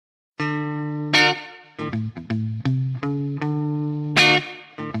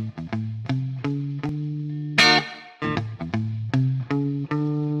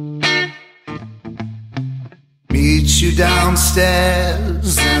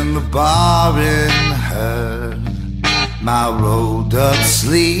downstairs in the bar in her, my rolled up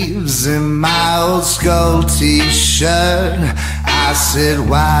sleeves and my old skull t-shirt. I said,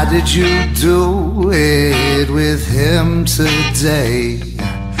 why did you do it with him today?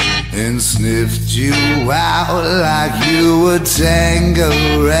 And sniffed you out like you were Tanqueray.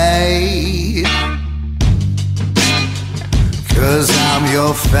 'Cause I'm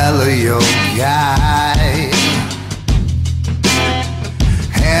your fella, your guy.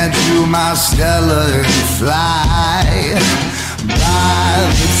 Hand you my Stella and fly. By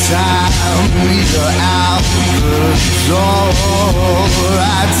the time you're out the door,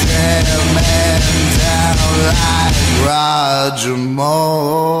 I tear man down like Roger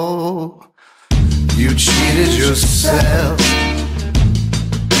Moore. You cheated yourself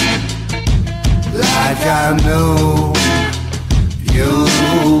like I knew you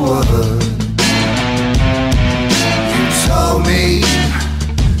would. You told me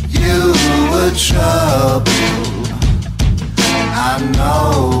you were trouble. I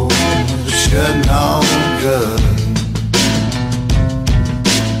know that you're no good.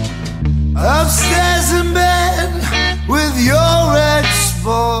 Upstairs in bed with your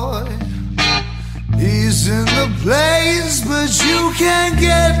ex-boy. He's in the place, but you can't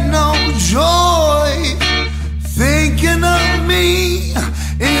get no joy. Thinking of me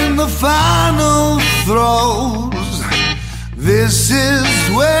in the final throes. This is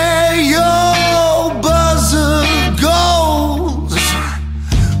where your buzzer goes.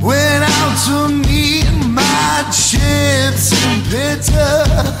 Went out to meet my chips and bitter.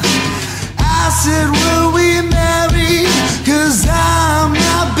 I said, will we marry? 'Cause I'm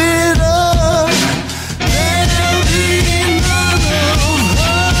not bitter. There'll be none of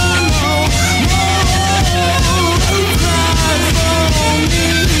her no more. Cry for me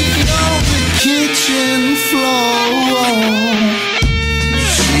on the kitchen floor.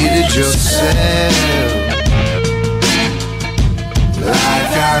 Cheated yourself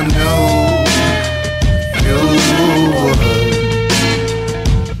like I know you would.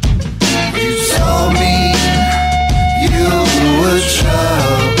 You told me you were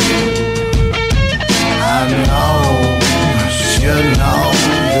trouble. I know you're no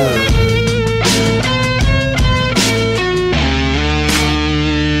good.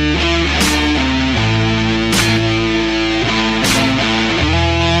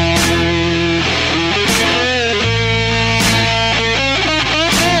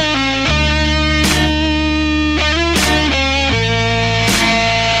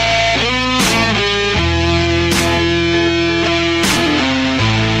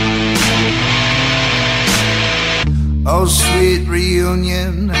 Oh, sweet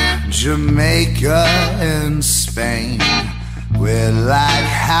reunion, Jamaica and Spain. We're like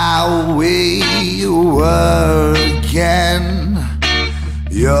how we were again.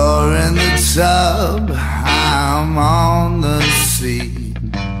 You're in the tub, I'm on the seat.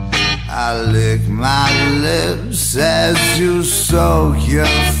 I lick my lips as you soak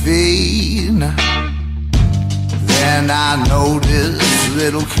your feet. Then I notice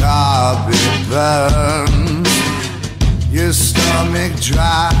little carpet burns. Your stomach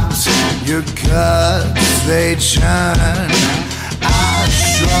drops, your cuts, they churn. I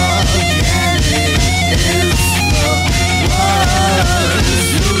shrug and it is the words.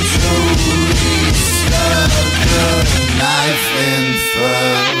 You truly stuck a knife in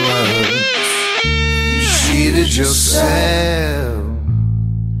furs. You cheated yourself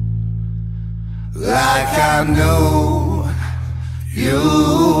like I knew you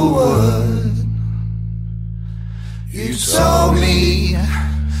would. You told me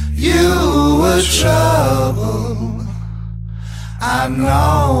you were trouble. I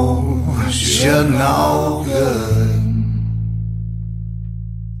know you're no good.